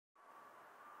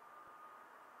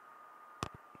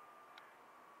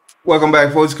Welcome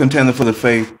back, folks. Contender for the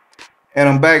Faith. And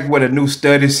I'm back with a new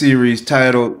study series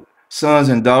titled Sons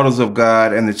and Daughters of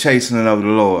God and the Chastening of the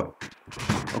Lord.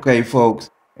 Okay,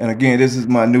 folks. And again, this is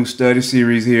my new study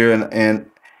series here. I'm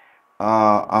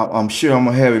sure I'm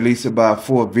going to have at least about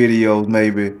 4 videos,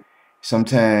 maybe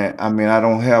sometime. I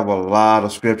don't have a lot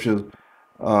of scriptures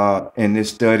in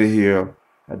this study here.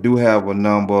 I do have a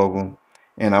number of them.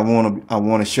 And I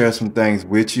want to share some things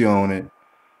with you on it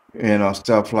and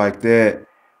stuff like that.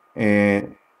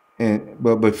 And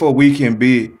but before we can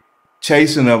be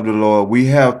chasing of the Lord, we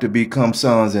have to become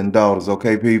sons and daughters,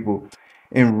 okay, people?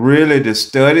 And really, the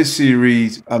study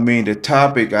series, the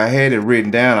topic, I had it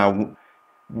written down.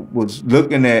 Was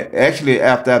looking at, actually,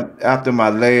 after my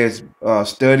last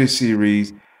study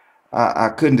series, I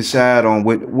couldn't decide on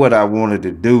what I wanted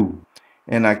to do,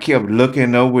 and I kept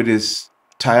looking over this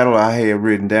title I had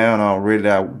written down already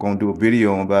that I was going to do a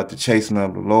video on about the chasing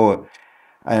of the Lord.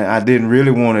 I didn't really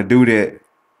want to do that.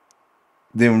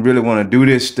 Didn't really want to do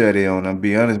this study on. I'll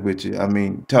be honest with you.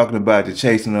 Talking about the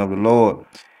chasing of the Lord.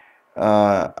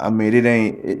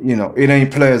 It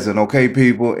ain't pleasant, okay,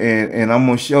 people. And I'm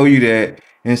gonna show you that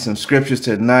in some scriptures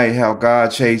tonight how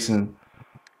God chasing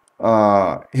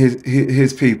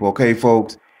his people, okay,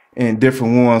 folks, and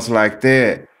different ones like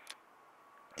that.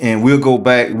 And we'll go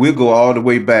all the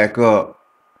way back up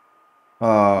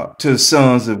to the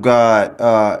sons of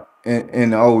God in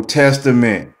the Old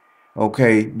Testament,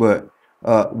 okay. But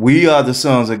we are the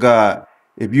sons of God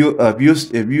if you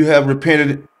have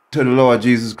repented to the Lord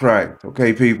Jesus Christ,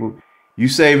 okay, people. You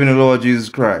saving the Lord Jesus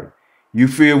Christ. You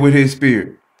filled with His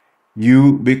Spirit.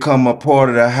 You become a part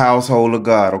of the household of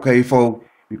God, okay, folks.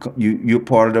 You're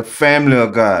part of the family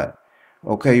of God,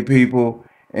 okay, people.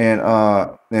 And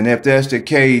if that's the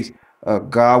case,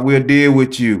 God will deal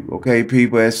with you, okay,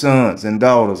 people, as sons and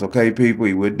daughters, okay, people.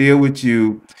 He will deal with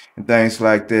you and things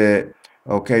like that,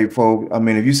 okay, folks.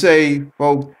 If you say,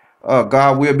 folks,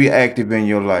 God will be active in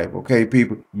your life, okay,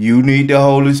 people. You need the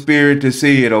Holy Spirit to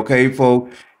see it, okay,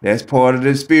 folks. That's part of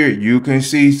the Spirit. You can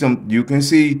see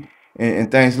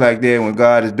and things like that when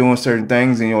God is doing certain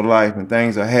things in your life and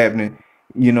things are happening,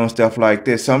 stuff like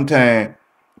that. Sometimes,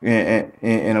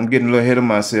 and I'm getting a little ahead of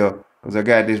myself because I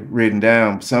got this written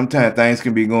down. Sometimes things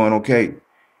can be going okay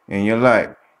in your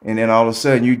life, and then all of a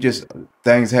sudden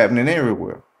things happening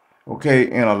everywhere, okay.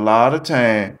 And a lot of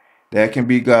time that can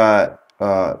be God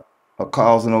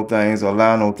causing those things or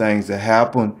allowing those things to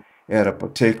happen at a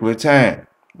particular time,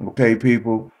 okay,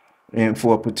 people, and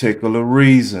for a particular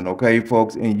reason, okay,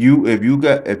 folks. And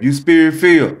if you spirit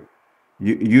filled,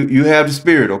 you have the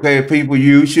Spirit, okay, people.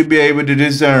 You should be able to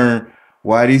discern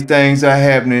why these things are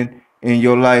happening in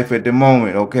your life at the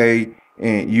moment, okay?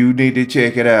 And you need to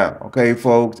check it out, okay,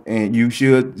 folks? And you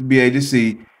should be able to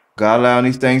see God allowing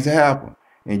these things to happen.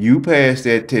 And you pass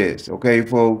that test, okay,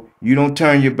 folks? You don't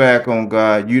turn your back on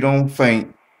God. You don't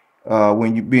faint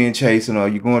when you're being chastened or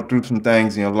you're going through some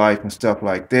things in your life and stuff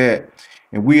like that.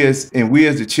 And we as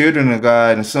the children of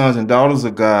God and sons and daughters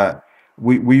of God,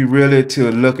 we really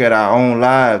to look at our own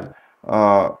lives.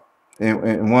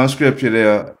 In one scripture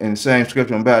there, in the same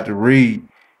scripture I'm about to read,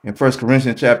 in 1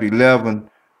 Corinthians chapter 11,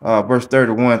 verse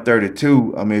 31,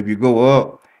 32. If you go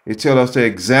up, it tells us to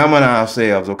examine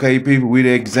ourselves, okay, people. We to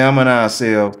examine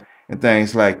ourselves and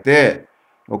things like that,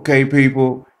 okay,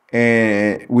 people.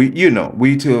 And we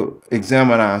to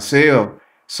examine ourselves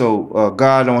so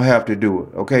God don't have to do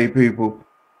it, okay, people.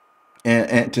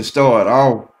 And to start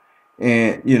off,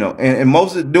 and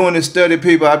most of doing this study,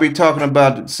 people, I be talking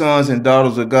about the sons and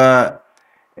daughters of God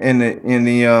and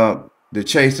the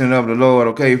chastening of the Lord,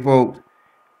 okay, folks.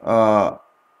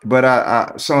 But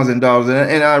I sons and daughters,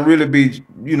 and I really be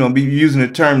using the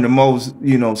term the most,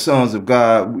 sons of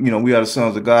God. We are the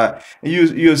sons of God, and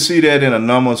you'll see that in a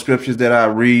number of scriptures that I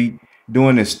read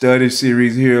during this study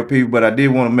series here, people. But I did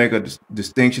want to make a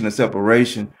distinction and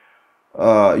separation.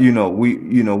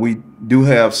 We do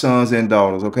have sons and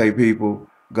daughters, okay, people.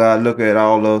 God look at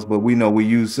all of us, but we know we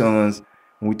use sons.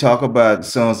 When we talk about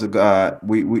sons of God,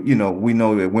 we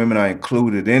know that women are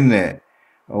included in that,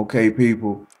 okay,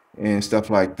 people, and stuff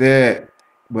like that.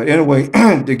 But anyway,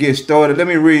 to get started, let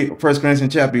me read 1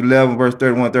 Corinthians chapter 11, verse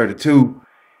 31, 32.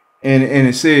 And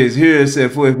it says here,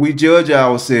 for if we judge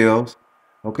ourselves,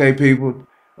 okay, people,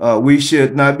 we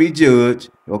should not be judged.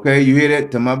 Okay, you hear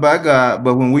that? To my by God.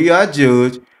 But when we are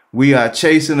judged, we are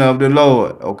chasing of the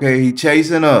Lord. Okay, He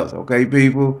chasing us. Okay,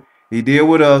 people, He deal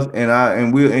with us,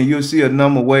 and you'll see a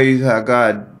number of ways how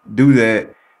God do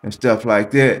that and stuff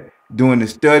like that during the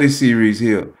study series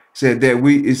here.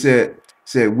 It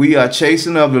said we are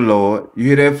chasing of the Lord. You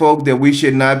hear that, folks? That we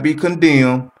should not be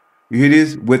condemned. You hear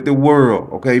this? With the world.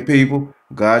 Okay, people?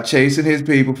 God chasing his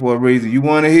people for a reason. You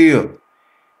want to hear.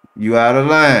 You out of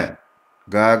line.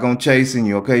 God gonna chasing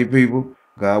you, okay, people?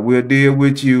 God will deal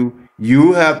with you.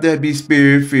 You have to be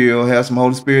spirit filled, have some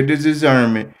Holy Spirit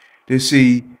discernment to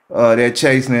see that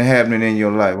chastening happening in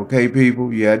your life, okay,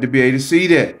 people? You have to be able to see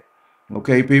that,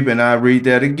 okay, people? And I read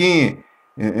that again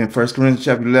in 1 Corinthians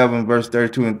chapter 11, verse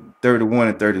 32 and 31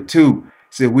 and 32.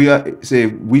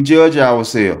 We judge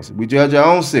ourselves. We judge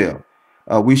our own self.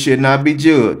 We should not be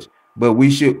judged, but we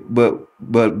should, but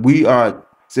we are.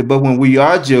 But when we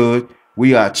are judged,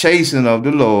 we are chastened of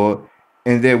the Lord,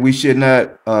 and that we should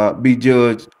not be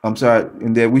judged. I'm sorry,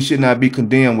 and that we should not be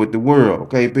condemned with the world.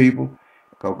 Okay, people,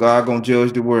 because God gonna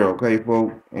judge the world. Okay,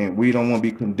 folks, and we don't want to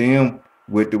be condemned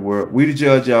with the world. We to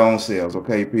judge our own selves.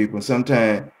 Okay, people.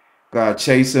 Sometimes God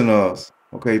chasing us.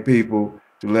 Okay, people,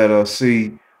 to let us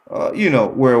see.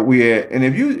 Where we at. And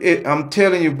if I'm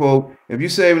telling you, folks, if you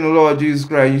saving the Lord Jesus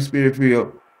Christ, you spirit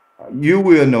filled, you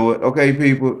will know it. Okay,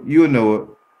 people, you'll know it.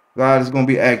 God is going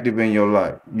to be active in your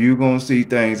life. You're going to see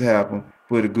things happen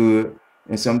for the good.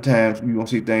 And sometimes you're going to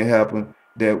see things happen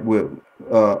that will,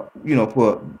 you're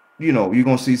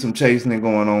going to see some chastening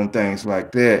going on, things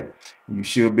like that. You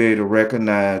should be able to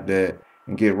recognize that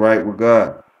and get right with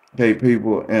God. Okay,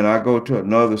 people, and I go to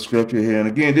another scripture here. And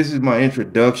again, this is my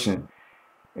introduction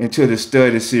into the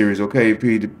study series. Okay,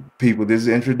 people, this is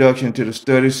introduction to the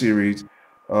study series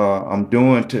I'm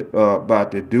doing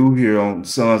about to do here on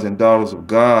sons and daughters of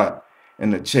God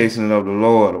and the chastening of the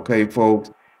Lord. Okay,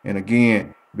 folks. And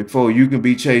again, before you can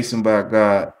be chastened by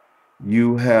God,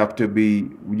 you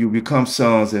become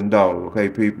sons and daughters. Okay,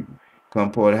 people,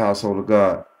 come part of the household of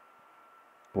God,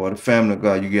 part of the family of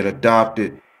God. You get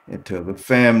adopted into the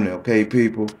family. Okay,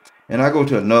 people. And I go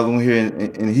to another one here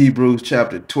in Hebrews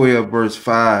chapter 12, verse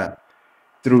 5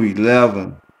 through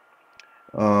 11.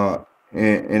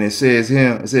 And it says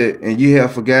here, it said, and ye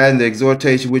have forgotten the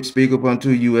exhortation which speaketh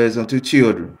unto you as unto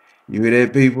children. You hear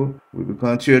that, people? We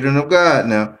become children of God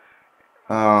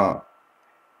now.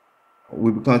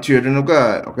 We become children of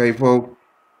God. Okay, folks?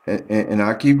 And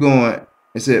I keep going.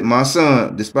 It said, my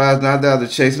son, despise not thou the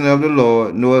chastening of the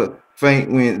Lord, nor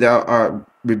faint when thou art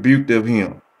rebuked of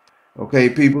him. Okay,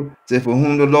 people? It said, for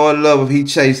whom the Lord loveth, he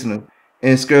chasteneth,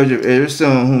 and scourgeth every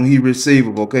son whom he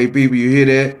receiveth. Okay, people, you hear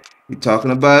that? He's talking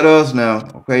about us now.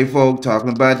 Okay, folks,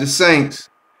 talking about the saints.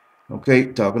 Okay,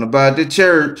 talking about the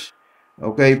church.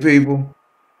 Okay, people.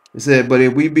 It said, but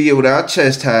if we be without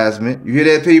chastisement, you hear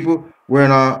that, people?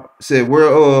 Whereof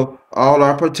all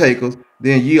are partakers,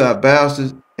 then ye are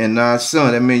bastards and not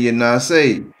sons. That means you're not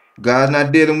saved. God's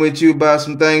not dealing with you about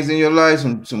some things in your life,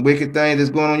 some wicked things that's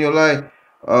going on in your life.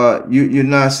 You're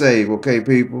not saved. Okay,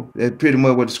 people? That's pretty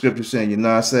much what the scripture is saying. You're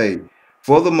not saved.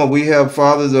 Furthermore, we have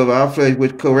fathers of our flesh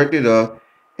which corrected us,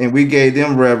 and we gave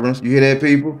them reverence. You hear that,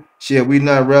 people? Shall we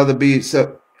not rather be in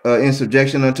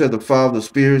subjection unto the Father of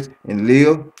spirits and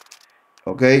live?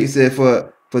 Okay, he said,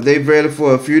 for they verily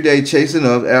for a few days chasing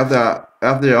us after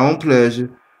their own pleasure,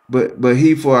 but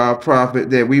he for our profit,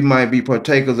 that we might be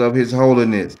partakers of his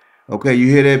holiness. Okay,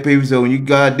 you hear that, people? So when you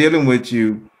God dealing with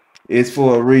you, it's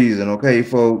for a reason. Okay,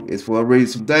 folks, it's for a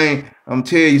reason. I'm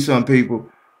telling you, some people,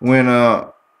 when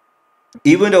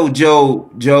even though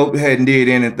Job hadn't did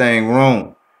anything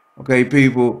wrong, okay,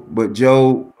 people, but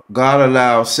God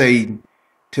allowed Satan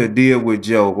to deal with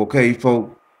Job. Okay,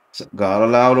 folks, God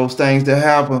allowed those things to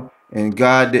happen, and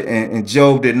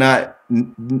Job did not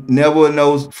never in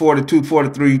those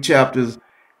 43 chapters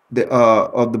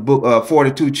of the book,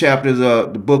 42 chapters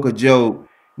of the book of Job.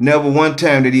 Never one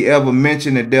time did he ever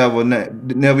mention the devil.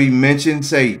 Never even mentioned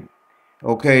Satan.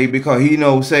 Okay, because he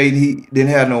knows Satan, he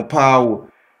didn't have no power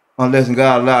unless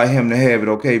God allowed him to have it.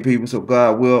 Okay, people. So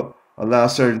God will allow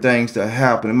certain things to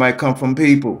happen. It might come from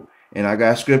people, and I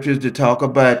got scriptures to talk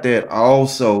about that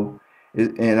also.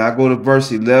 And I go to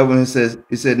verse 11. It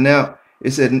said now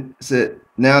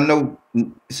no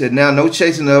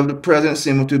chasing of the present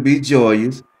seemeth to be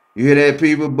joyous. You hear that,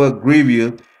 people? But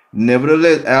grievous.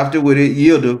 Nevertheless, afterward it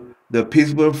yieldeth the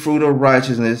peaceable fruit of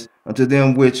righteousness unto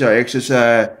them which are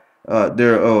exercised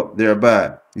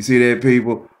thereby. You see that,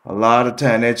 people? A lot of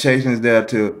time that chasing is there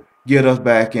to get us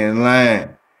back in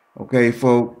line. Okay,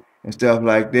 folks? And stuff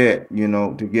like that,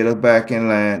 to get us back in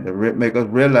line, to make us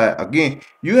realize, again,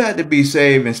 you have to be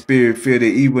saved and spirit filled to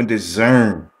even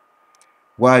discern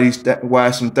why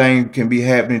some things can be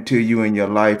happening to you in your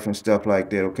life and stuff like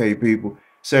that. Okay, people,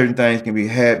 certain things can be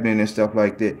happening and stuff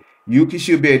like that.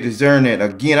 Should be able to discern that.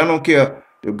 Again, I don't care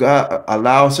if God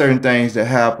allows certain things to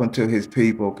happen to his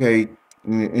people. Okay,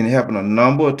 and it happened a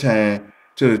number of times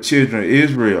to the children of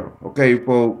Israel. Okay,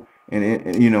 folks. And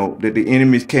that the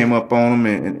enemies came up on them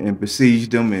and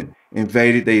besieged them, and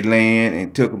invaded their land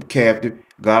and took them captive.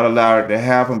 God allowed it to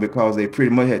happen because they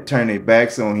pretty much had turned their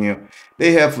backs on him.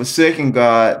 They have forsaken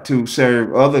God to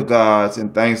serve other gods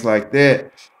and things like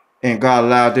that. And God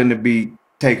allowed them to be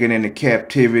taken into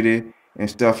captivity and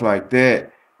stuff like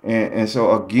that. And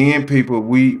so again, people,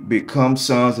 we become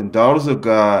sons and daughters of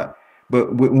God.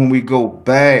 But when we go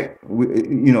back,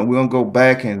 we're gonna go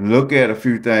back and look at a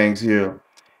few things here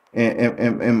in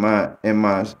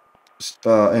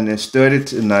this study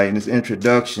tonight, in this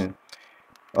introduction.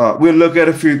 We'll look at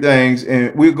a few things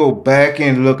and we'll go back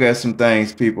and look at some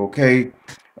things, people. Okay,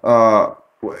 uh,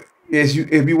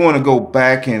 if you want to go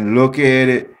back and look at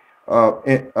it,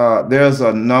 there's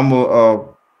a number of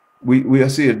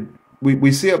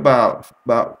we see about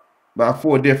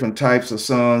four different types of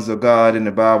sons of God in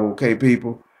the Bible. Okay,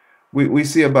 people, we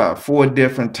see about four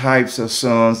different types of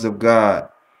sons of God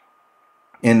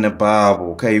in the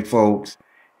Bible, okay, folks,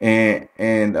 and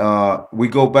we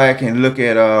go back and look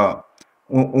at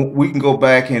we can go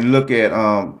back and look at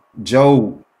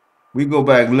Job. We go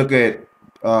back and look at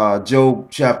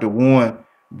Job chapter 1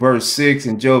 verse 6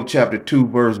 and Job chapter 2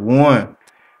 verse 1.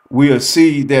 We'll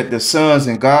see that the sons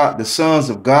of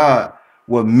God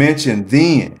were mentioned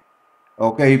then.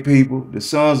 Okay, people, the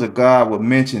sons of God were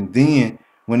mentioned then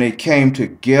when they came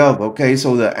together. Okay,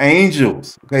 so the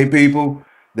angels, okay, people,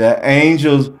 the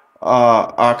angels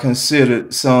are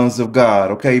considered sons of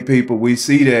God. Okay, people, we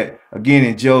see that again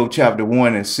in Job chapter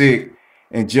 1 and 6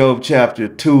 and Job chapter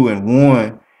 2 and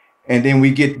 1. And then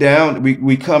we get down,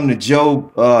 we come to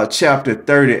Job chapter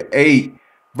 38,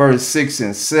 verse 6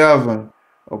 and 7.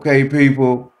 Okay,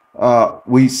 people,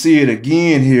 we see it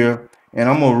again here. And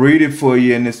I'm gonna read it for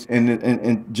you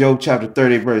in Job chapter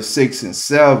 30, verse 6 and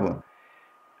 7.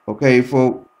 Okay,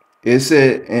 folks. It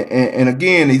said, and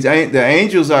again, the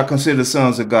angels are considered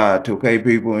sons of God too. Okay,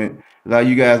 people, and a lot of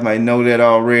you guys might know that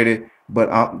already. But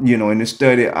in this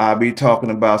study, I'll be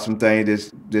talking about some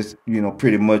things that's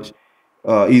pretty much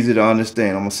easy to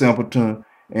understand. I'm a simpleton,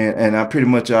 and I pretty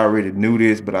much already knew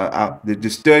this, but the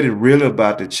study really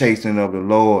about the chastening of the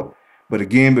Lord. But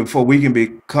again, before we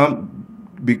can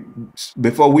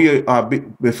before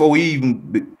we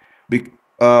even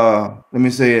let me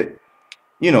say it,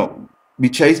 be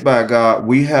chased by God,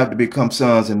 we have to become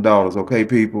sons and daughters. Okay,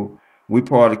 people, we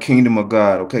part of the kingdom of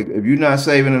God. Okay, if you're not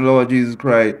saving the Lord Jesus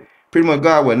Christ, pretty much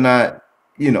God would not,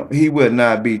 he would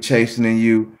not be chastening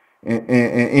you, and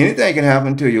anything can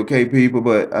happen to you. Okay, people,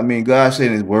 but I mean, God said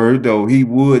in his word, though, he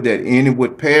would that any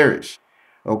would perish.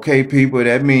 Okay, people,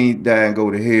 that means die and go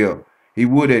to hell. He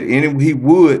would that any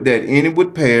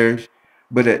would perish,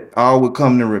 but that all would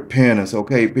come to repentance.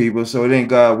 Okay, people. So it ain't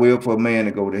God's will for a man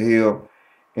to go to hell,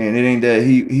 and it ain't that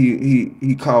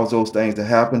he caused those things to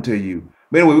happen to you.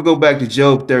 But anyway, we go back to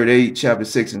Job 38, chapter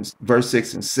 6 and verse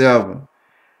 6 and 7,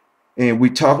 and we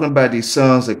talking about these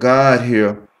sons of God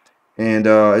here. And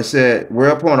it said,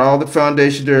 whereupon all the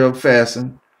foundations thereof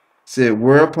fastened. Said,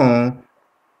 whereupon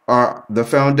are the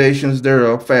foundations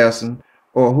thereof fastened,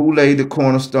 or who laid the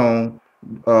cornerstone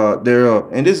thereof?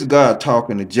 And this is God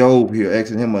talking to Job here,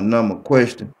 asking him a number of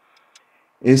questions.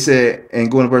 It said,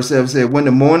 and going to verse 7, said, when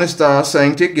the morning stars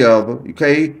sang together,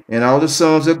 okay, and all the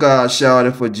sons of God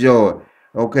shouted for joy.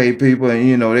 Okay, people,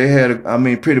 and they had,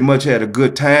 pretty much had a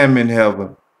good time in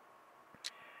heaven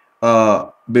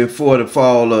before the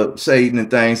fall of Satan and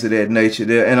things of that nature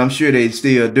there, and I'm sure they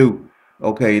still do.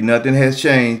 Okay, nothing has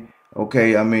changed.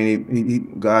 Okay,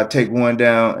 God take one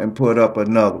down and put up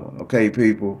another one. Okay,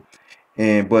 people,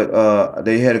 but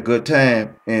they had a good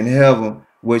time in heaven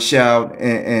with shout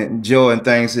and joy and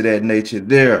things of that nature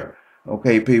there.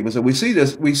 Okay, people. So we see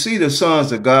the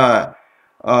sons of God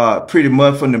pretty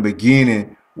much from the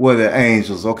beginning were the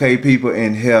angels. Okay, people,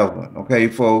 in heaven. Okay,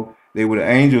 folks, they were the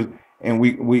angels. And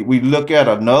we look at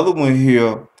another one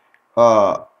here.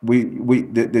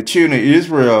 The children of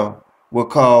Israel were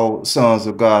called sons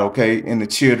of God, okay, and the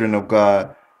children of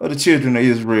God, or the children of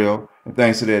Israel, and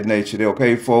things of that nature.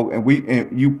 Okay, folk, and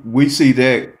we see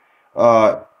that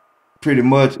pretty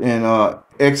much in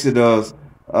Exodus.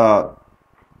 Let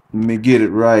me get it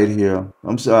right here.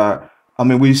 I'm sorry.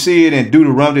 We see it in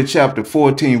Deuteronomy chapter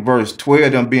 14, verse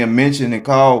 12, them being mentioned and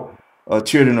called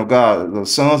children of God, the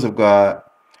sons of God.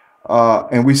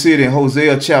 And we see it in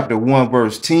Hosea chapter 1,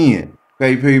 verse 10.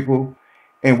 Okay, people.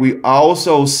 And we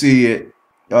also see it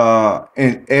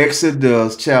in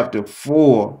Exodus chapter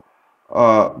 4,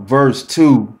 verse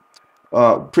 2.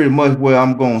 Pretty much where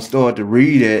I'm going to start to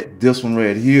read at this one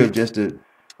right here, just to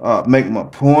make my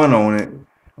point on it.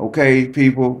 Okay,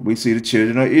 people. We see the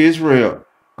children of Israel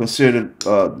considered,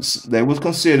 they was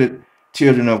considered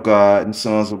children of God and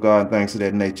sons of God and things of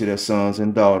that nature. They're sons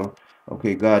and daughters.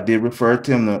 Okay, God did refer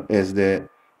to them as that.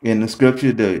 And the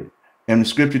scripture did, and the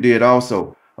scripture did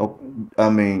also. I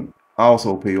mean,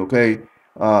 also, P. Okay,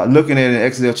 looking at it in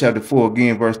Exodus chapter 4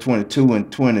 again, verse 22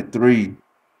 and 23,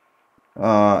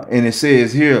 and it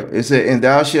says here, it said, "And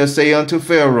thou shalt say unto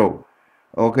Pharaoh,"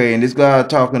 okay, and this God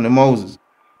talking to Moses.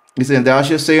 He said, "Thou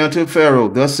shalt say unto Pharaoh,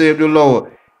 Thus saith the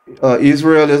Lord,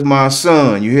 Israel is my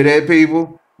son." You hear that,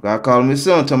 people? God called him his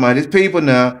son. Talking about his people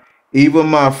now, even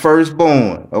my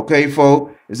firstborn. Okay,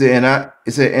 folks. And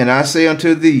I say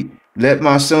unto thee, Let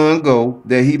my son go,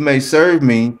 that he may serve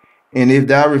me. And if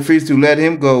thou refuse to let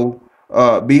him go,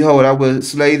 behold, I will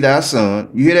slay thy son.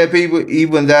 You hear that, people?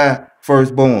 Even thy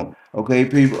firstborn. Okay,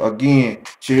 people. Again,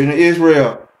 children of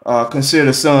Israel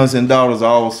consider sons and daughters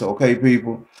also. Okay,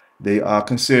 people. They are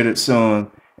considered sons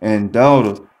and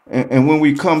daughters. And when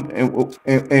we come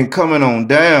and coming on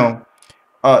down,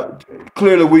 uh,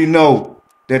 clearly we know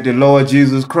that the Lord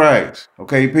Jesus Christ,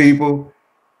 okay, people,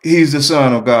 he's the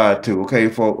Son of God too, okay,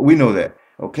 folks. We know that,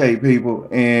 okay, people,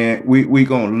 and we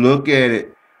gonna look at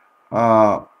it.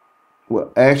 Well,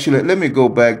 actually, let me go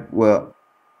back. Well,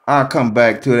 I'll come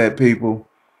back to that, people.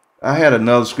 I had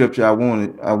another scripture I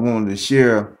wanted to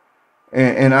share,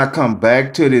 and I come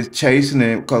back to this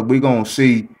chastening because we're gonna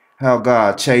see how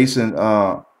God chastened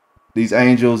these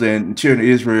angels and children of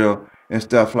Israel and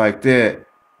stuff like that.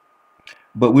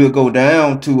 But we'll go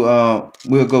down to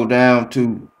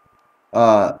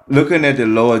looking at the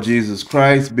Lord Jesus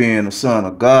Christ being the Son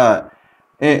of God,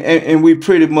 and we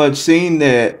pretty much seen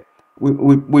that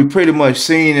we pretty much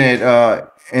seen it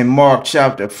in Mark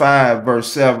chapter 5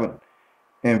 verse 7.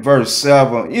 In verse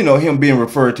 7, him being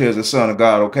referred to as the Son of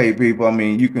God. Okay, people. I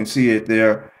mean, you can see it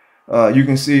there. You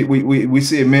can see we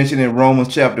see it mentioned in Romans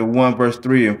chapter 1, verse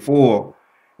 3 and 4.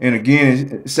 And again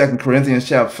in 2 Corinthians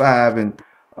chapter 5 and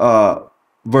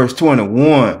verse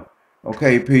 21.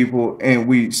 Okay, people. And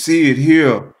we see it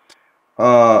here.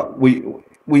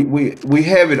 We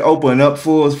have it open up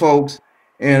for us, folks,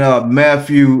 in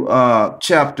Matthew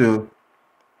chapter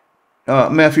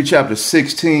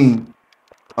 16,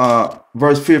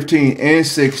 verse 15 and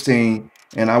 16,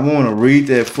 and I want to read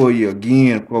that for you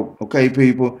again, okay,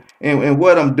 people. And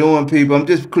what I'm doing, people, I'm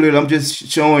just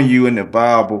showing you in the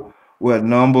Bible where a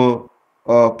number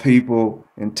of people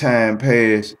in time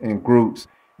past and groups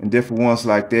and different ones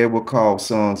like that were called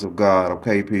sons of God,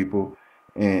 okay, people.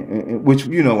 And which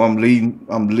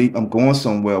I'm going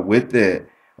somewhere with that,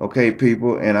 okay,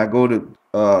 people. And I go to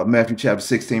Matthew chapter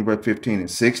 16, verse 15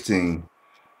 and 16.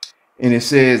 And it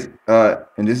says,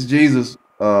 and this is Jesus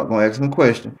gonna ask him a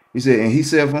question. He said, and he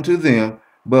said unto them,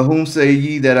 But whom say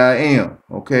ye that I am?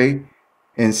 Okay.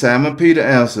 And Simon Peter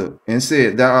answered and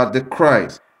said, Thou art the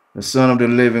Christ, the Son of the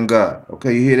living God.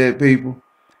 Okay, you hear that, people?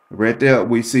 Right there,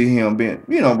 we see him being,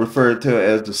 referred to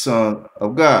as the Son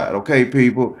of God. Okay,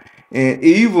 people. And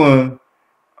even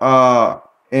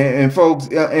and folks,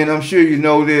 and I'm sure you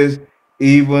know this,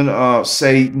 even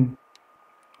Satan,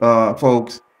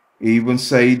 folks, even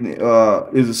Satan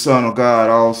is a son of God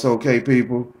also, okay,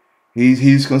 people.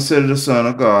 He's considered a son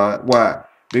of God. Why?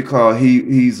 Because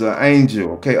he's an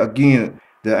angel. Okay, again,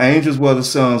 the angels were the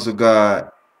sons of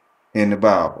God in the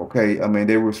Bible. Okay, I mean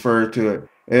they refer to it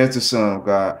as the Son of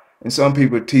God. And some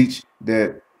people teach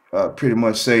that pretty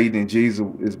much Satan and Jesus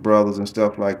is brothers and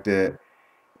stuff like that.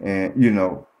 And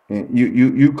and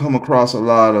you come across a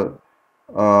lot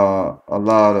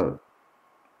of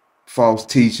false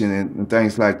teaching and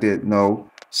things like that. No,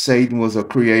 Satan was a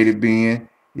created being.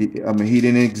 He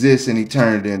didn't exist in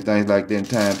eternity and things like that in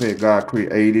time past. God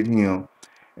created him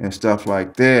and stuff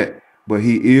like that. But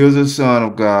he is a son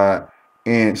of God,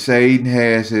 and Satan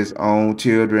has his own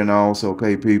children also,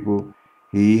 okay, people?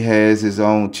 He has his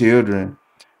own children.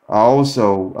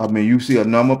 Also, you see a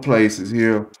number of places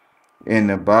here in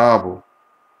the Bible.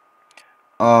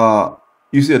 Uh,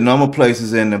 you see a number of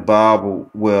places in the Bible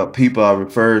where people are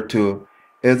referred to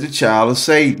as the child of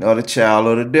Satan or the child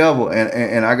of the devil,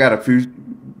 and I got a few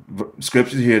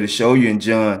scriptures here to show you in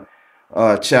John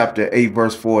chapter 8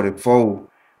 verse 44,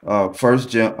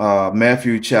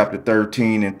 Matthew chapter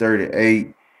 13 and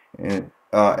 38, and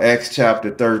Acts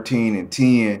chapter 13 and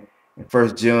 10, and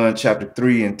First John chapter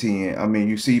 3 and 10.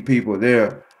 You see people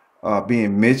there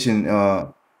being mentioned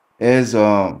as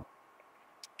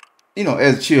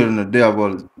as children of the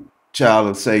devil, child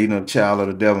of Satan, child of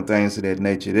the devil, things of that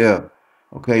nature there.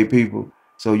 Okay, people.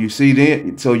 So you see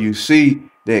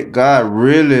that God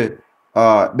really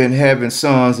been having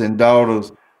sons and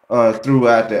daughters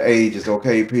throughout the ages,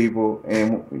 okay, people.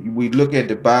 And we look at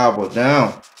the Bible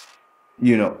now,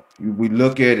 we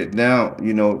look at it now,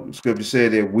 scripture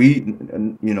said that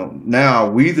now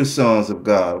we the sons of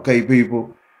God, okay,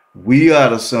 people. We are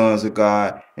the sons of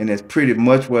God, and that's pretty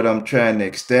much what I'm trying to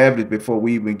establish before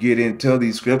we even get into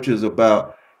these scriptures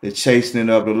about the chastening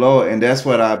of the Lord. And that's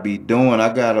what I be doing.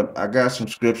 I got some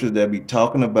scriptures that be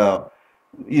talking about,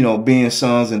 being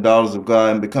sons and daughters of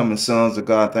God and becoming sons of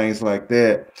God, things like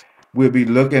that. We'll be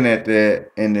looking at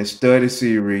that in the study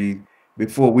series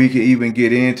before we can even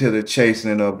get into the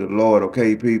chastening of the Lord,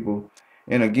 okay, people?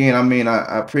 And again, I mean,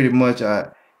 I pretty much,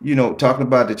 talking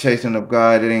about the chastening of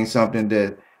God, it ain't something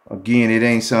that, again, it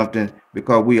ain't something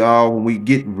because when we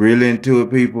get really into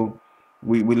it, people,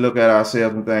 we look at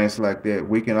ourselves and things like that.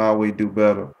 We can always do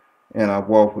better in our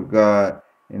walk with God.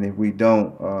 And if we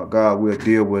don't, God will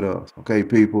deal with us. Okay,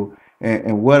 people.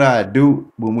 And what I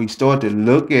do when we really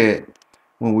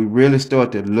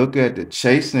start to look at the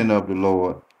chastening of the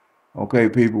Lord, okay,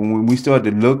 people, when we start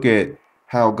to look at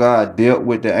how God dealt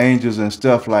with the angels and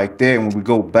stuff like that, when we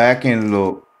go back and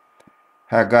look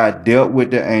how God dealt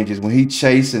with the angels when he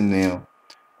chastened them,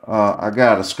 I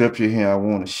got a scripture here I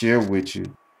want to share with you.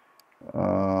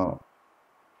 I'm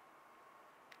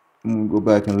going to go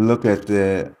back and look at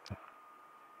that.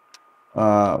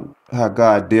 How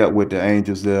God dealt with the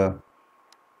angels there.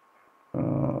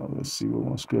 Let's see what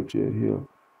one scripture here.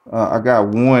 I got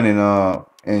one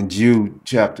in Jude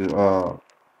chapter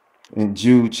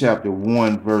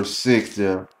 1 verse 6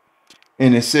 there.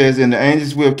 And it says, and the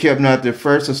angels will have kept not their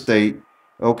first estate.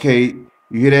 Okay,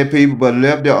 you hear that, people? But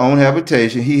left their own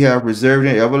habitation. He have reserved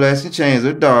in everlasting chains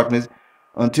of darkness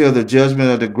until the judgment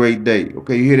of the great day.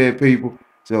 Okay, you hear that, people?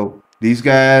 So these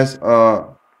guys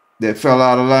that fell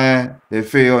out of line, that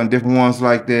fell, and different ones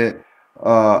like that,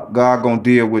 God gonna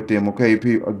deal with them. Okay,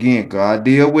 people? Again, God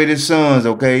deal with his sons.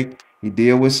 Okay, he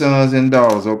deal with sons and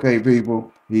daughters. Okay,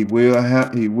 people? He will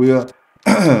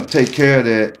take care of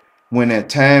that when that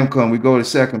time comes. We go to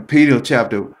Second Peter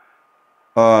chapter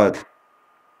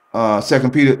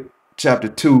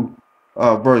 2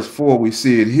 verse 4. We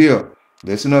see it here.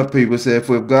 Listen up, people. It said,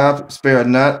 for if God spare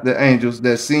not the angels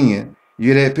that sin,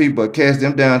 you hear that, people, cast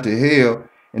them down to hell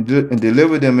and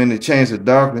deliver them in the chains of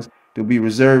darkness to be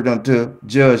reserved unto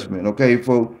judgment. Okay,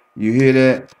 folks, you hear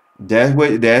that?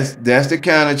 That's the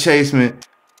kind of chastening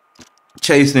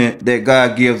that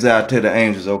God gives out to the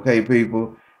angels. Okay,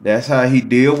 people, that's how he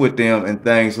deal with them and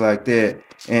things like that.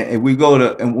 And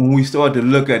when we start to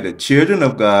look at the children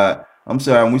of God,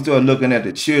 when we start looking at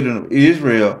the children of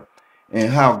Israel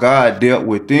and how God dealt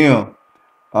with them,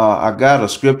 I got a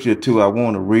scripture too I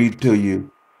want to read to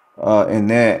you in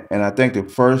that, and I think the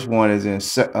first one is in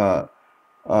 2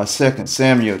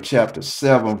 Samuel chapter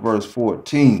 7 verse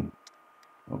 14.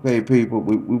 Okay, people,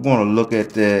 we want to look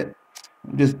at that.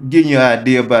 Just getting you an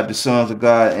idea about the sons of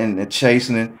God and the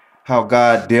chastening, how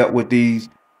God dealt with these,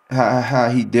 how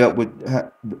he dealt with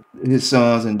his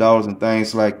sons and daughters and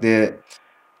things like that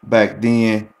back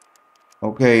then.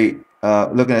 Okay,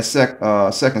 looking at 2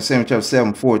 Samuel chapter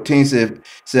 7:14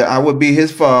 said, I will be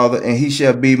his father and he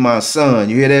shall be my son.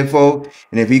 You hear that, folks?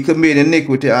 And if he commit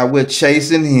iniquity, I will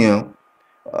chasten him.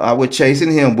 I will chasten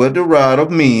him with the rod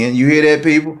of men. You hear that,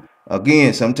 people?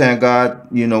 Again, sometimes God,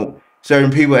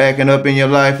 certain people acting up in your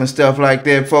life and stuff like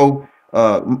that, folk.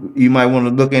 You might want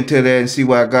to look into that and see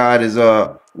why God is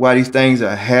why these things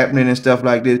are happening and stuff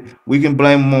like this. We can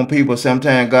blame them on people.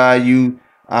 Sometimes God use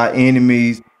our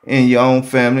enemies in your own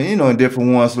family, and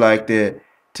different ones like that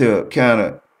to kind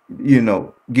of,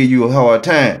 give you a hard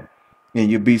time.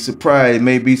 And you'll be surprised. It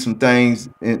may be some things,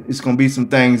 and it's gonna be some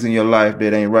things in your life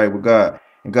that ain't right with God.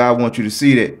 And God wants you to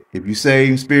see that. If you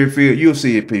saved, spirit filled, you'll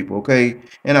see it, people. Okay.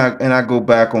 And I go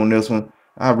back on this one.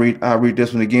 I read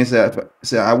this one again.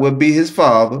 Say, I will be his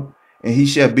father, and he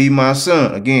shall be my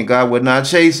son. Again, God was not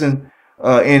chasing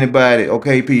anybody.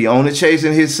 Okay, people. Only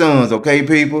chasing his sons. Okay,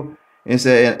 people. And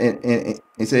said,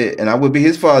 and I will be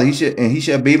his father. He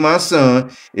shall be my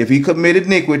son. If he committed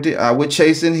iniquity, I will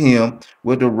chasten him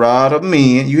with the rod of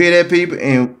men. You hear that, people?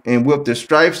 And with the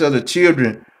stripes of the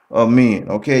children of men.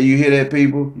 Okay, you hear that,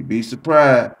 people? You be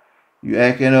surprised. You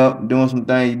acting up, doing some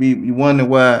things. You wonder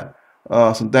why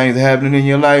some things are happening in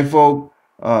your life, folks.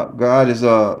 God is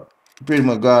pretty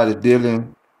much God is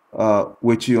dealing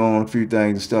with you on a few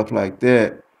things and stuff like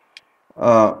that.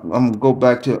 I'm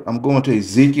going to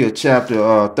Ezekiel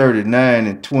chapter 39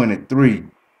 and 23,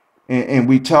 and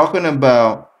we talking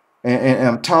about and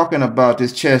I'm talking about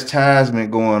this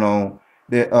chastisement going on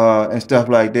that and stuff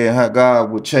like that, how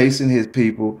God was chasing his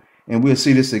people. And we'll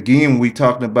see this again when we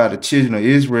talking about the children of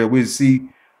Israel. We'll see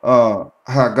how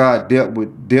God dealt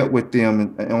with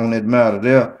them on that matter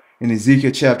there in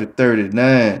Ezekiel chapter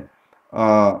 39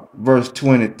 verse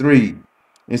 23.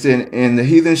 It said, and the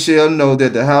heathen shall know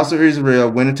that the house of Israel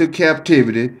went into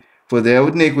captivity for their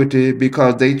iniquity,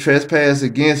 because they trespassed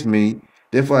against me.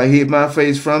 Therefore I hid my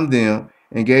face from them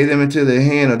and gave them into the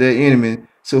hand of their enemy.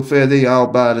 So fell they all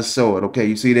by the sword. Okay,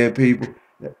 you see that, people?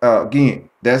 Again,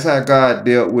 that's how God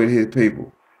dealt with his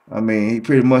people. I mean, he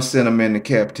pretty much sent them into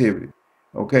captivity.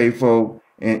 Okay, folks,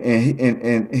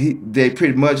 they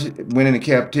pretty much went into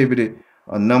captivity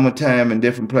a number of times in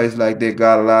different places like that.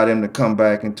 God allowed them to come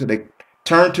back until they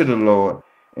turned to the Lord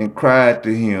and cried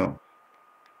to him,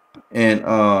 and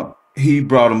he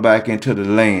brought them back into the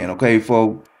land. Okay,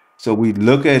 folks. So we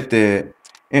look at that,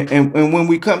 and when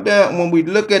we come down, when we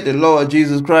look at the Lord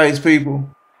Jesus Christ, people,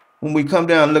 when we come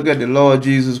down and look at the Lord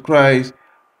Jesus Christ,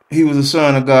 he was a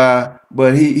son of God,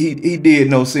 but he did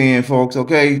no sin, folks.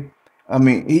 Okay, I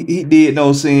mean he did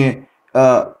no sin.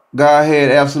 God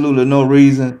had absolutely no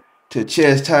reason to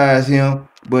chastise him,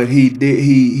 but he did.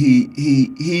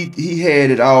 He had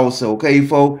it also. Okay,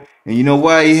 folks. And you know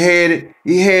why he had it?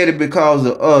 He had it because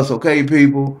of us. Okay,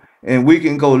 people. And we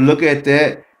can go look at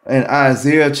that in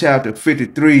Isaiah chapter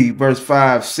 53, verse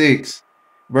 5, 6,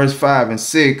 verse 5 and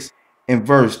 6, and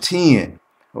verse 10.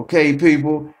 Okay,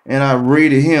 people, and I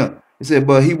read it here. It said,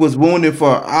 but he was wounded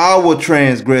for our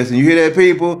transgression. You hear that,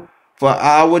 people? For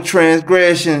our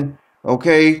transgression.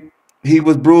 Okay, he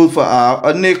was bruised for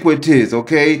our iniquities.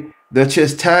 Okay, the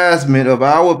chastisement of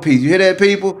our peace. You hear that,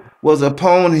 people? Was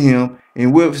upon him,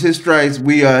 and with his stripes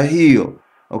we are healed.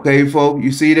 Okay, folks,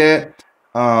 you see that?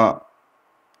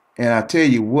 And I tell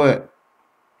you what.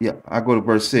 Yeah, I go to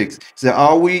verse 6. It said,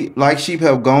 all we like sheep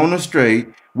have gone astray.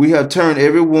 We have turned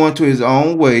everyone to his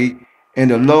own way,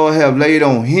 and the Lord have laid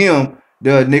on him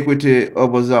the iniquity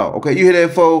of us all. Okay, you hear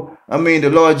that, folks? I mean, the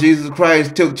Lord Jesus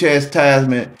Christ took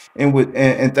chastisement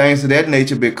and things of that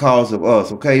nature because of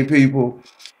us. Okay, people?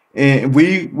 And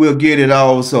we will get it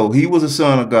also. He was a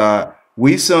son of God.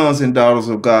 We sons and daughters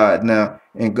of God now.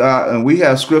 And we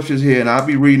have scriptures here, and I'll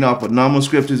be reading off a number of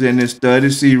scriptures in this study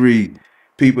series,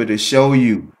 people, to show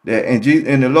you that and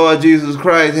the Lord Jesus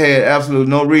Christ had absolutely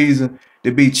no reason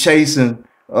to be chastened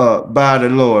by the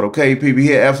Lord. Okay, people, he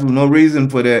had absolutely no reason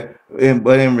for that.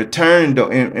 But in return, though,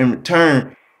 in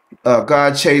return,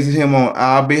 God chastened him on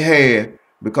our behalf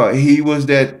because he was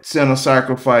that sinner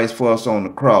sacrifice for us on the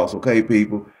cross. Okay,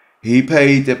 people, he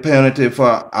paid the penalty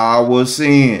for our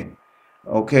sin.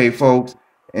 Okay, folks,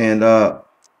 and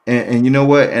you know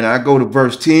what? And I go to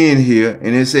verse 10 here,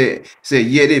 and it said,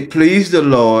 yet it pleased the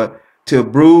Lord to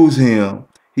bruise him.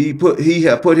 He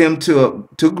had put him to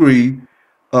grief.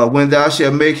 When thou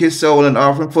shalt make his soul an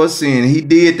offering for sin. He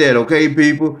did that, okay,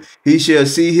 people? He shall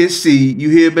see his seed. You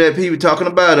hear that, people talking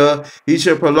about us. He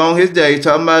shall prolong his days,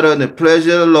 talking about us, and the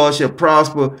pleasure of the Lord shall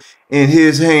prosper in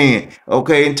his hand.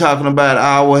 Okay, and talking about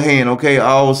our hand, okay,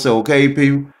 also, okay,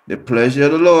 people? The pleasure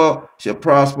of the Lord shall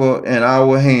prosper in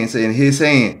our hands, in his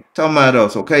hand. Talking about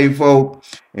us, okay,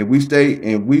 folks? And we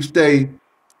stay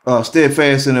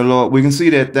steadfast in the Lord. We can see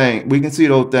that thing. We can see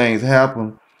those things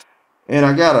happen. And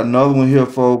I got another one here,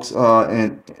 folks,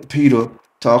 and Peter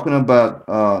talking about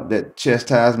that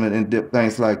chastisement and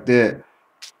things like that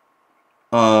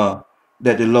that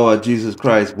the Lord Jesus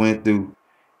Christ went through.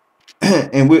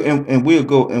 and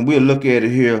we'll look at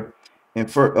it here in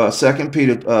 2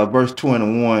 Peter verse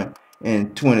 21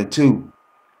 and 22.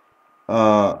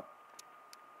 I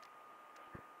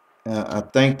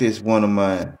think this one of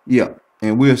mine. Yeah,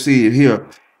 and we'll see it here.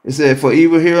 It said, for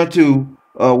even hereunto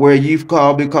where you've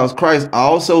called, because Christ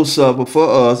also suffered for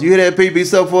us. You hear that, people? He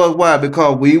suffered for us. Why?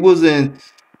 Because we was in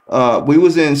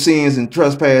sins and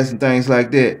trespass and things like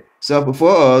that. Suffered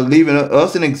for us, leaving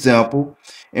us an example.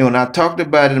 And when I talked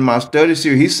about it in my study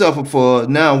series, he suffered for us.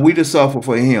 Now we to suffer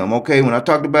for him. Okay, when I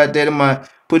talked about that in my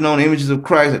putting on images of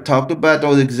Christ, I talked about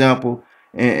those examples,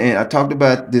 and I talked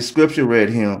about the scripture read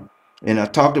him, and I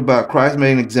talked about Christ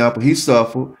made an example. He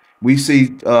suffered. We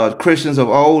see Christians of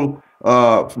old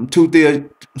from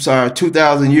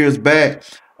 2,000 years back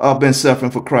been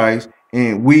suffering for Christ,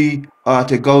 and we are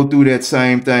to go through that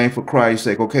same thing for Christ's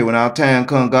sake. Okay, when our time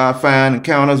comes, God find and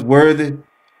count us worthy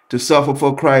to suffer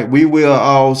for Christ, we will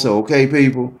also. Okay,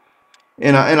 people,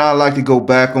 and I like to go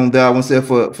back on that one. Said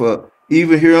for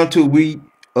even hereunto we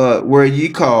where ye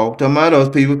call, talking about us,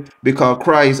 people, because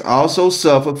Christ also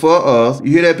suffered for us.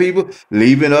 You hear that, people?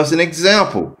 Leaving us an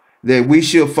example that we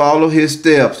should follow his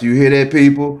steps. You hear that,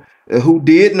 people? Who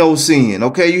did no sin.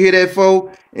 Okay, you hear that,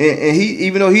 folks? And he,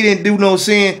 even though he didn't do no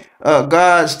sin,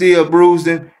 God still bruised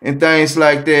him and things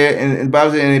like that. And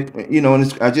Bible said, and you know,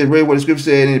 and I just read what the scripture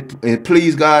said, and it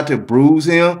pleased God to bruise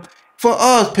him for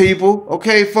us, people.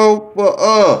 Okay, folks, for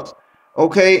us.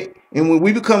 Okay, and when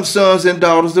we become sons and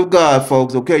daughters of God,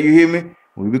 folks, okay, you hear me?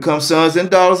 When we become sons and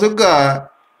daughters of God,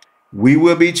 We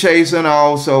will be chastened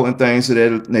also and things of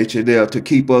that nature there to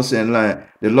keep us in line.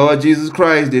 The Lord Jesus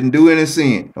Christ didn't do any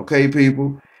sin. Okay,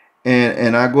 people.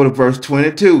 And I go to verse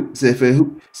 22.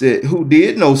 Said who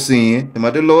did no sin,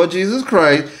 about the Lord Jesus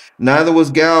Christ, neither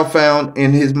was gall found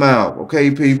in his mouth.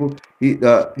 Okay, people.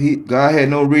 God had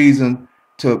no reason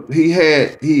to he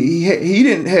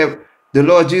didn't have, the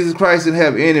Lord Jesus Christ didn't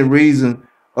have any reason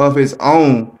of his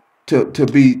own to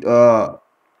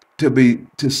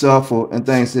suffer and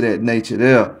things of that nature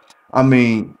there. I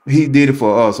mean, he did it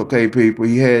for us, okay, people.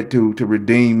 He had to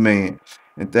redeem man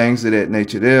and things of that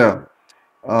nature there.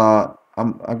 I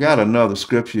got another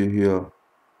scripture here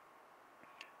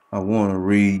I want to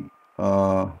read.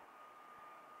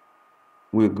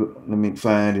 Let me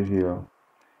find it here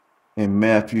in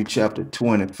Matthew chapter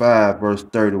 25, verse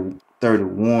 31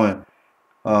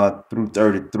 through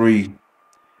 33.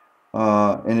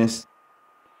 And it's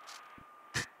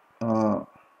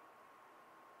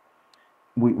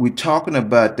we talking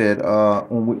about that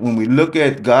when we look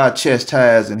at God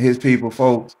chastising his people,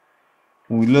 folks.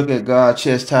 When we look at God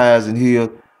chastising here,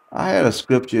 I had a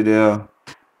scripture there.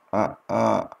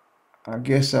 I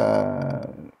guess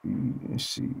let's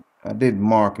see. I didn't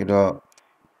mark it up,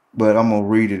 but I'm gonna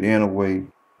read it anyway.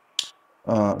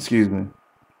 Excuse me.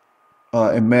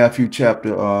 In Matthew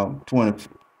chapter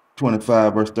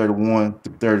 25, verse 31 to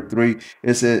 33,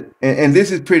 it said, and this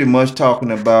is pretty much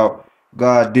talking about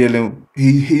God dealing.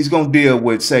 He's gonna deal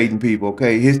with Satan people,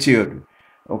 okay, his children,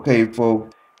 okay,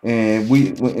 folks, and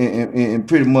and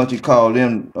pretty much he called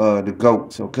them the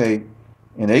goats, okay,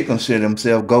 and they consider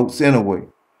themselves goats anyway.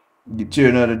 The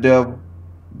children of the devil,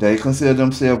 they consider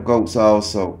themselves goats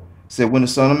also. Said, when the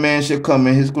Son of Man shall come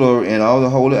in his glory, and all the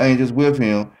holy angels with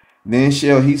him, then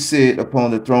shall he sit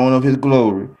upon the throne of his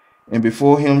glory, and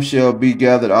before him shall be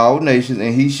gathered all nations,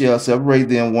 and he shall separate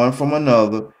them one from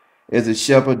another, as a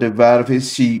shepherd divideth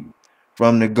his sheep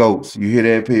from the goats. You hear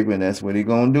that, people? And that's what he's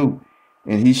gonna do.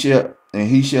 And he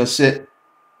shall set,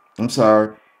 I'm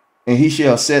sorry, and he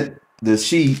shall set the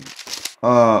sheep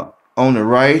on the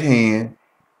right hand,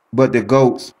 but the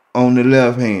goats on the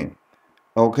left hand.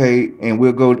 Okay, and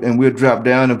we'll drop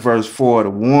down to verse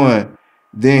 41.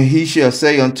 Then he shall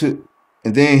say unto,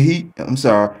 and then he, I'm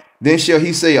sorry, then shall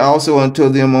he say also unto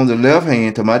them on the left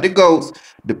hand, to my the goats,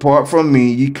 depart from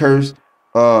me, ye cursed,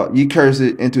 ye cursed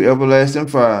into everlasting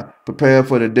fire, prepared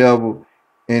for the devil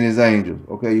and his angels.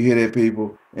 Okay, you hear that,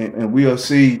 people? And we'll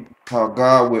see how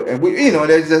God will, and we,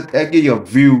 that give you a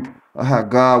view of how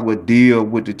God would deal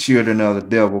with the children of the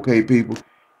devil. Okay, people,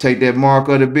 take that mark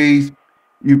of the beast.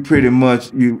 You pretty much,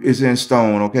 it's in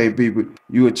stone, okay, people.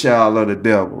 You a child of the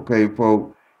devil, okay,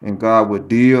 folks. And God would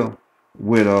deal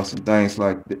with us and things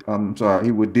like that. I'm sorry,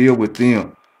 he would deal with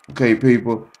them, okay,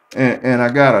 people. And I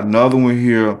got another one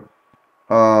here.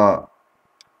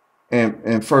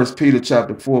 In 1 Peter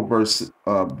chapter 4, verse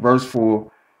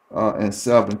 4 and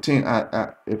 17.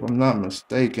 If I'm not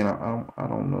mistaken, I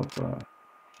don't know if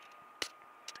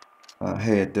I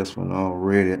had this one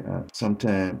already.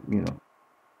 Sometime,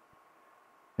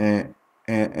 and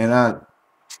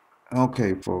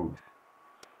okay, folks,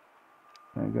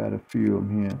 I got a few of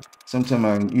them here. Sometimes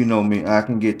I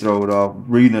can get thrown off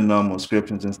reading a number of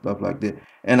scriptures and stuff like that.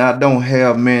 And I don't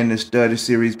have the study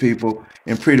series, people.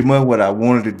 And pretty much what I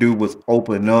wanted to do was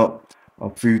open up a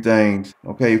few things.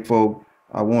 Okay, folks,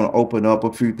 I want to open up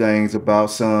a few things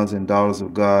about sons and daughters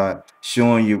of God,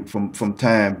 showing you from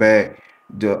time back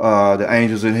the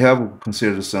angels in heaven were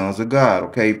considered sons of God.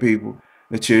 Okay, people.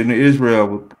 The children of Israel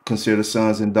were considered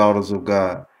sons and daughters of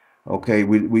God. Okay,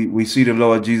 we see the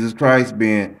Lord Jesus Christ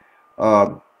being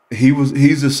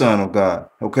he's the son of God.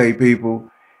 Okay,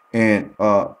 people, and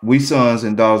we sons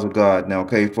and daughters of God now.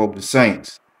 Okay, folks, the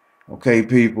saints. Okay,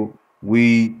 people,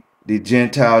 we the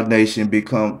Gentile nation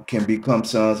can become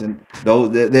sons, and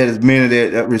those that is many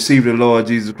that receive the Lord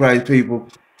Jesus Christ, people,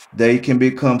 they can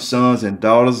become sons and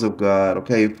daughters of God.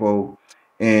 Okay, folks,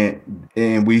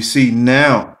 and we see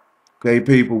now. Okay,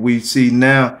 people, we see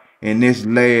now in this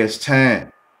last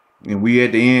time. And we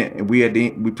at the end, and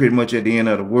we pretty much at the end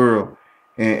of the world,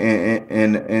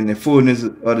 and the fullness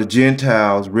of the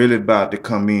Gentiles really about to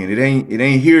come in. It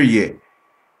ain't here yet,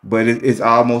 but it's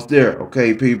almost there.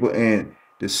 Okay, people, and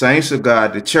the saints of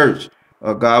God, the church,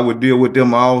 God will deal with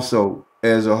them also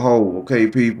as a whole. Okay,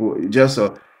 people, just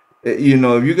if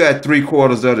you got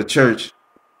 3/4 of the church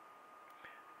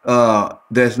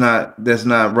that's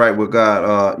not right with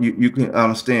God, you can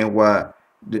understand why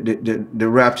the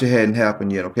rapture hadn't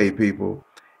happened yet. Okay, people,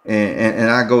 and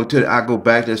I go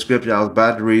back to the scripture I was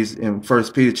about to read in 1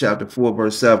 Peter chapter 4,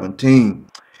 verse 17.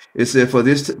 It said, for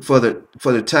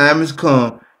the time has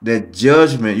come that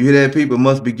judgment, you hear that, people,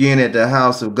 must begin at the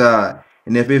house of God.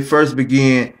 And if it first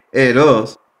began at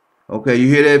us, okay, you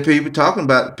hear that, people talking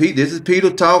about Pete. This is Peter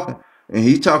talking, and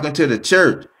he's talking to the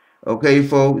church. Okay,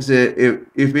 folks, said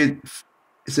if it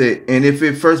said, and if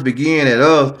it first began at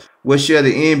us, what shall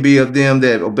the end be of them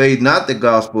that obeyed not the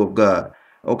gospel of God?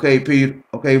 Okay, Peter.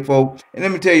 Okay, folks. And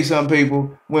let me tell you something,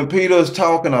 people. When Peter's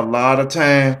talking, a lot of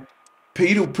time,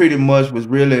 Peter pretty much was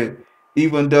really,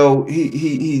 even though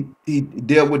he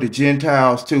dealt with the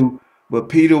Gentiles too, but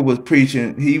Peter was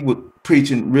preaching. He was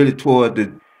preaching really toward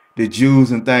the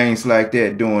Jews and things like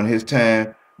that during his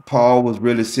time. Paul was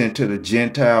really sent to the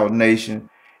Gentile nation,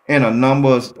 and a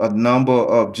number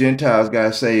of Gentiles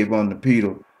got saved under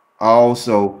Peter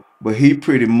also. But he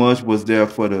pretty much was there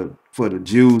for the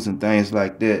Jews and things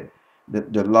like that,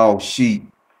 the lost sheep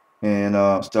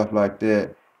and stuff like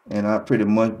that. And I pretty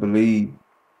much believe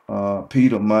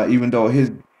Peter might, even though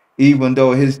his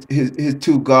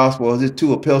two gospels, his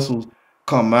two epistles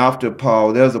come after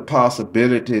Paul, there's a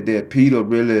possibility that Peter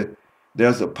really,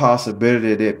 there's a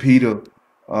possibility that Peter,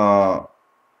 uh,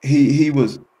 he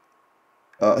was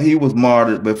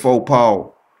martyred before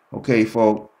Paul. Okay,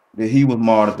 folks, that he was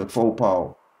martyred before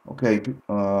Paul. Okay,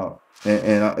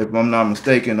 and if I'm not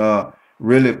mistaken,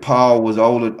 really Paul was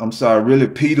older. I'm sorry, really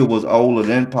Peter was older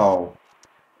than Paul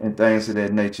and things of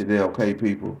that nature. There, okay,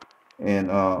 people, and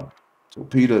so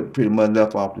Peter pretty much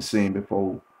left off the scene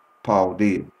before Paul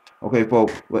did. Okay,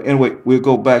 folks. But anyway, we'll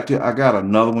go back to. I got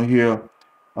another one here,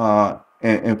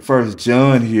 and First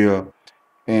John here,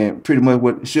 and pretty much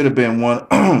what should have been one.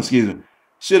 excuse me,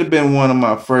 should have been one of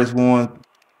my first ones,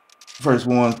 folks.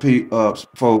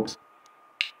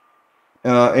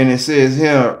 And it says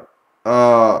here,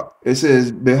 it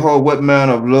says, "Behold, what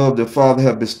manner of love the Father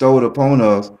hath bestowed upon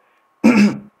us."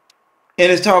 And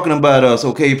it's talking about us,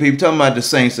 okay, people, talking about the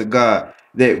saints of God,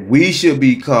 that we should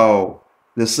be called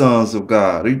the sons of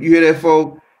God. You hear that,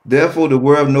 folks? Therefore, the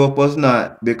world knoweth us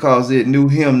not, because it knew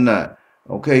him not.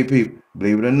 Okay, people,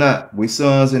 believe it or not, we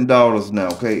sons and daughters now,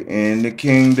 okay? In the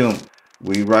kingdom,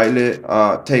 we rightly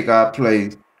take our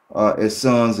place as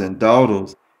sons and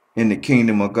daughters in the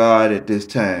kingdom of God at this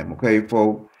time, okay,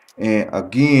 folks? And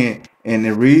again, and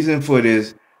the reason for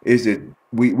this is that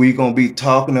we gonna be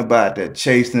talking about the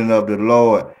chastening of the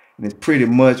Lord, and it's pretty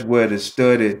much where the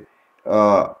study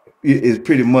is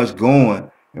pretty much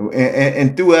going.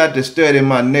 And throughout the study, in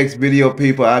my next video,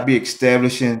 people, I'll be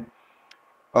establishing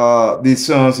these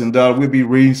sons and daughters. We'll be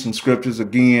reading some scriptures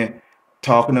again,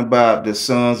 talking about the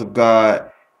sons of God,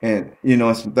 and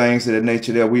some things of that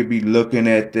nature that we'll be looking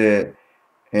at that.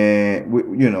 And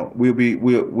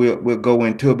we'll go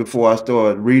into it before I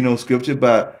start reading those scriptures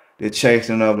about the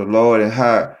chastening of the Lord and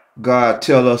how God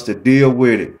tell us to deal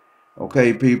with it.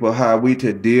 Okay, people, how we've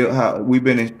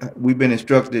been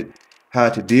instructed how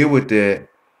to deal with that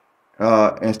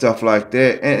and stuff like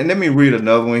that. And let me read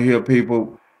another one here,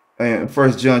 people. In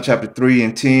First John chapter 3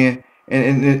 and 10,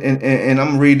 and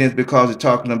I'm reading this because it's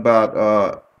talking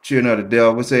about children of the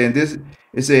devil. It's saying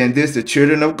this: the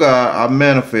children of God are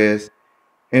manifest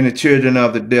and the children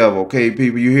of the devil. Okay,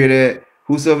 people, you hear that?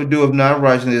 Whosoever doeth not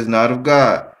righteousness is not of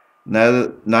God.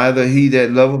 Neither he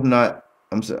that loveth not,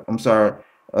 I'm sorry,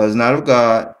 is not of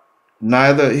God.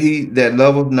 Neither he that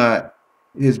loveth not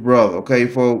his brother. Okay,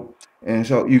 folks? And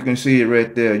so you can see it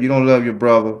right there. You don't love your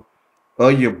brother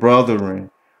or your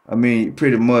brethren. I mean,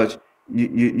 pretty much,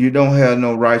 you don't have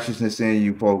no righteousness in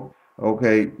you, folks.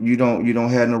 Okay, you don't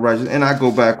have no righteousness. And I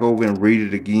go back over and read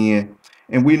it again.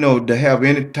 And we know to have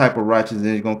any type of righteousness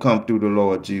is going to come through the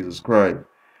Lord Jesus Christ.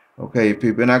 Okay,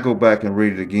 people. And I go back and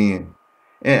read it again.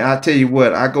 And I tell you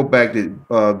what, I go back to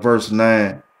verse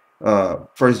 9, 1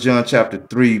 John chapter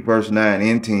 3, verse 9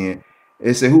 and 10.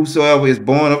 It said, whosoever is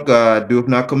born of God doeth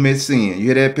not commit sin. You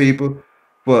hear that, people?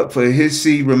 But for his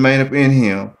seed remaineth in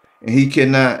him, and he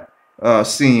cannot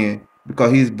sin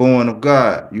because he is born of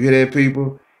God. You hear that,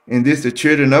 people? And this, the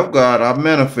children of God are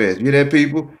manifest. You hear that,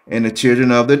 people? And the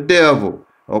children of the devil.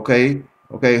 Okay?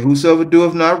 Okay, whosoever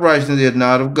doeth not righteousness is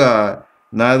not of God,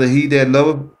 neither he that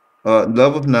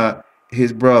loveth not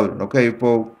his brother. Okay,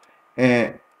 folks?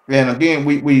 And again,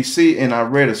 we see, and I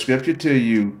read a scripture to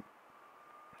you,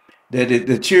 that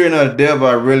the children of the devil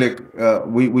are really,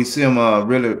 we see them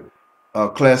really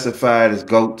classified as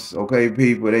goats. Okay,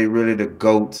 people, they really the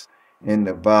goats in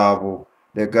the Bible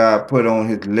that God put on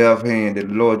his left hand, that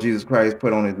the Lord Jesus Christ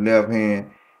put on his left hand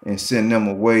and sent them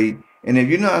away. And if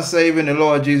you're not saving the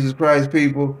Lord Jesus Christ,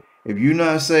 people, if you're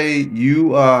not saved,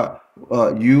 you are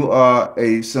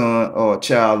a son or a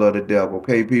child of the devil.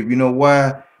 Okay, people, you know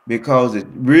why? Because it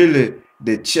really,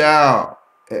 the child,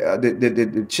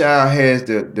 the child has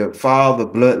the father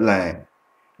bloodline.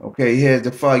 Okay, he has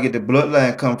the father, get the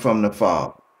bloodline come from the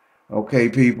father. Okay,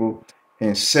 people,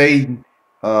 and Satan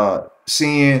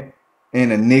sin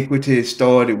and iniquity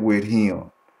started with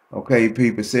him. Okay,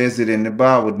 people, says it in the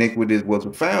Bible, iniquity was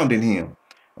found in him.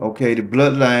 Okay, the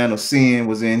bloodline of sin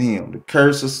was in him. The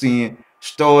curse of sin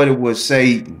started with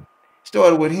Satan,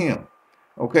 started with him.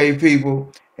 Okay,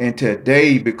 people, and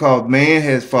today, because man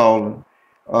has fallen,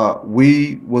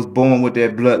 we was born with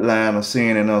that bloodline of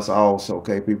sin in us also.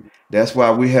 Okay, people, that's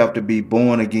why we have to be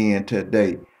born again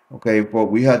today. Okay, for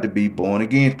we have to be born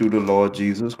again through the Lord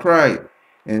Jesus Christ.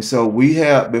 And so we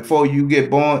have, before you get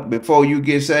born, before you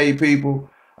get saved, people,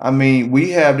 I mean,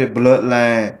 we have the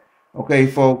bloodline. Okay,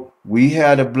 folks, we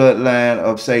have the bloodline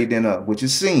of Satan in us, which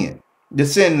is sin, the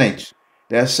sin nature.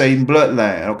 That's Satan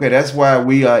bloodline. Okay, that's why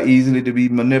we are easily to be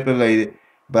manipulated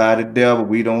by the devil.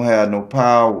 We don't have no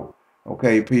power.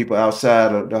 Okay, people,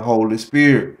 outside of the Holy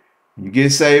Spirit. You get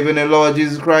saved in the Lord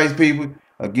Jesus Christ, people.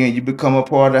 Again, you become a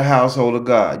part of the household of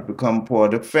God. You become a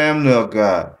part of the family of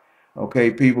God.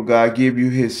 Okay, people, God give you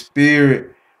his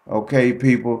spirit. Okay,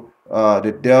 people,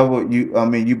 the devil,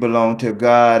 you belong to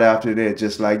God after that,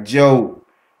 just like Job.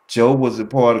 Job was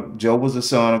a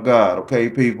son of God. Okay,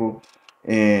 people,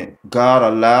 and God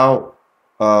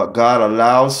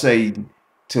allowed Satan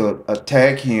to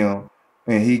attack him,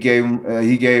 and he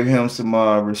gave him some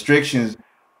restrictions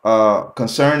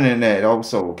concerning that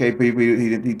also. Okay, people,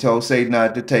 he told Satan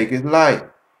not to take his life.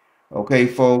 Okay,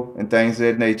 folks, and things of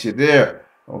that nature there.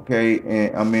 Okay,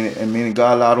 and I mean,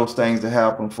 God allowed those things to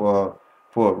happen for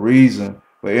a reason.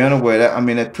 But anyway,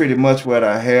 that's pretty much what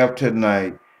I have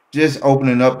tonight. Just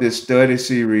opening up this study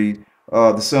series,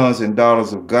 the sons and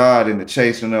daughters of God and the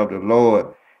chastening of the Lord,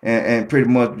 and pretty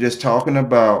much just talking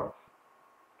about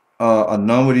a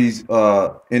number of these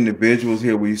individuals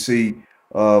here we see,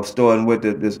 starting with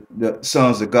the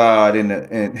sons of God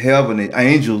in heaven. The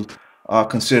angels are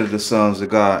considered the sons of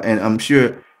God, and I'm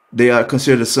sure they are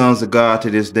considered the sons of God to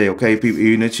this day. Okay, people,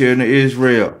 even the children of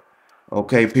Israel.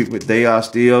 Okay, people, they are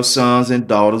still sons and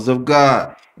daughters of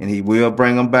God, and He will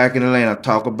bring them back in the land. I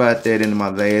talk about that in my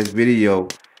last video.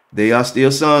 They are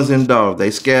still sons and daughters.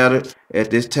 They scattered at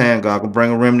this time. God can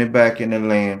bring a remnant back in the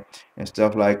land and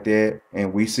stuff like that.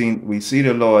 And we see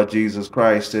the Lord Jesus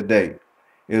Christ today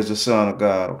is the Son of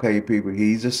God. Okay, people,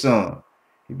 He's a son.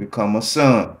 He become a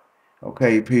son.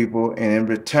 Okay, people, and in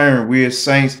return, we as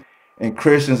saints and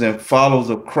Christians and followers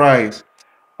of Christ,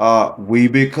 we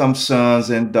become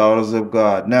sons and daughters of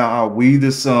God. Now, are we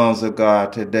the sons of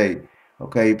God today?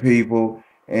 Okay, people,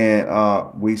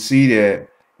 and we see that,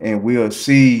 and we'll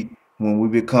see when we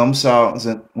become sons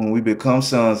and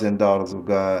daughters of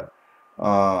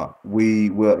God, we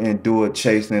will endure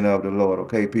chastening of the Lord.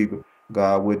 Okay, people,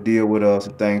 God will deal with us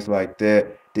and things like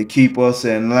that to keep us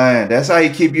in line. That's how He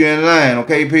keep you in line.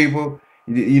 Okay, people,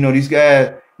 you know these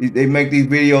guys. They make these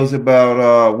videos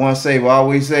about once saved,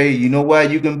 always saved. You know why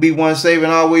you can be once saved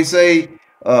and always saved?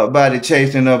 By the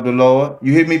chastening of the Lord.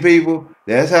 You hear me, people?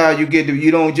 That's how you get to. You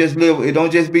don't just live. It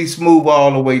don't just be smooth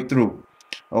all the way through.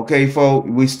 Okay, folks.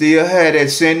 We still have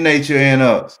that sin nature in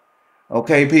us.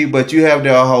 Okay, people. But you have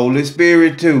the Holy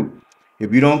Spirit too.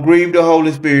 If you don't grieve the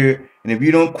Holy Spirit, and if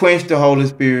you don't quench the Holy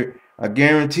Spirit, I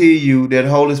guarantee you that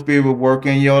Holy Spirit will work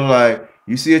in your life.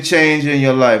 You see a change in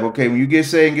your life. Okay, when you get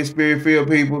saved and get spirit filled,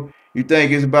 people, you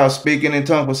think it's about speaking in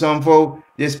tongues. For some folk,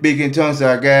 just speaking in tongues,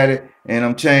 I got it, and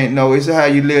I'm changed. No, it's how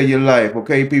you live your life.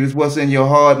 Okay, people, it's what's in your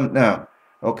heart now.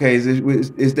 Okay,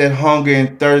 it's that hunger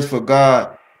and thirst for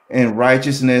God and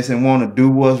righteousness and want to do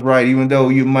what's right, even though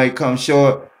you might come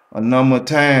short a number of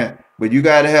times. But you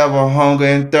got to have a hunger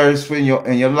and thirst for in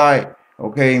your life.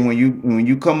 Okay, and when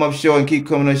you come up short and keep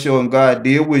coming up short, and God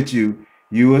deal with you,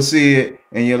 you will see it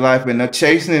in your life. And the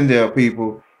chastening there,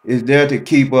 people, is there to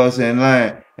keep us in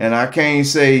line. And I can't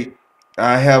say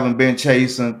I haven't been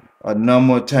chastened a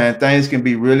number of times. Things can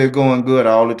be really going good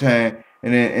all the time,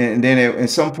 and then at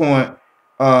some point,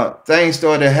 things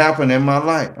started to happen in my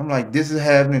life. I'm like, this is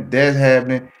happening, that's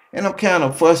happening, and I'm kind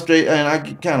of frustrated, and I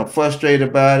get kind of frustrated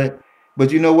about it.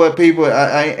 But you know what, people?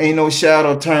 I ain't no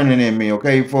shadow turning in me,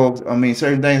 okay, folks? I mean,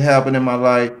 certain things happen in my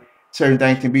life. Certain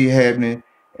things can be happening,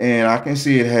 and I can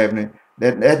see it happening.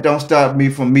 That don't stop me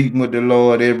from meeting with the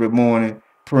Lord every morning,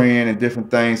 praying and different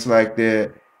things like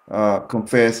that,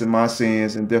 confessing my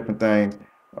sins and different things,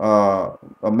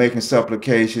 making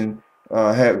supplication,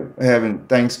 having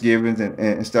Thanksgivings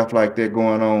and stuff like that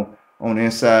going on the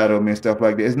inside of me and stuff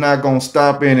like that. It's not gonna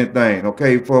stop anything,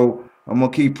 okay, folks? I'm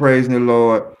gonna keep praising the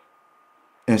Lord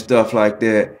and stuff like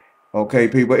that. Okay,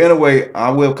 people. Anyway, I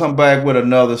will come back with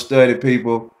another study,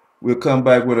 people. We'll come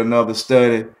back with another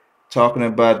study talking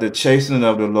about the chastening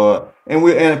of the Lord. And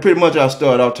pretty much I'll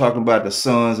start off talking about the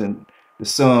sons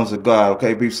of God.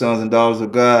 Okay, people, sons and daughters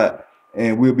of God.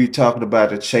 And we'll be talking about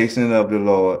the chastening of the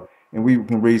Lord. and we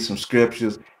can read some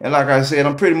scriptures. And like I said,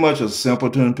 I'm pretty much a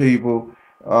simpleton, people.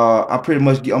 I'm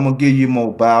gonna give you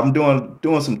more Bible. I'm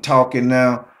doing some talking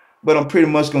now, but I'm pretty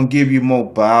much gonna give you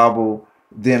more Bible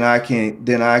than I can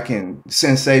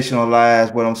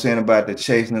sensationalize what I'm saying about the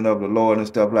chastening of the Lord and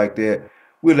stuff like that.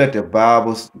 We'll let the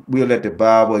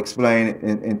Bible explain it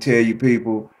and tell you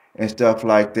people and stuff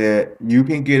like that. You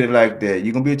can get it like that.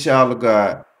 You can be a child of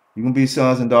God. You can be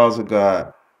sons and daughters of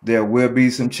God. There will be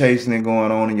some chastening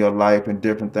going on in your life and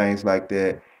different things like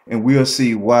that. And we'll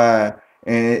see why.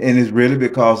 And it's really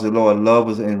because the Lord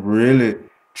loves us and really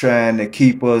trying to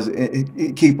keep us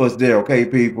there, okay,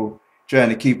 people? Trying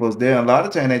to keep us there. And a lot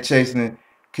of time that chastening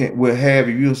will have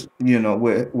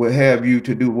will have you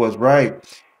to do what's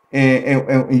right.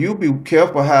 And you be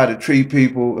careful how to treat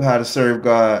people, how to serve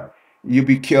God. You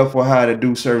be careful how to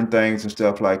do certain things and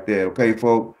stuff like that. Okay,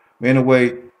 folks.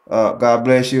 Anyway, God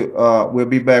bless you. We'll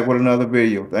be back with another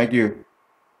video. Thank you.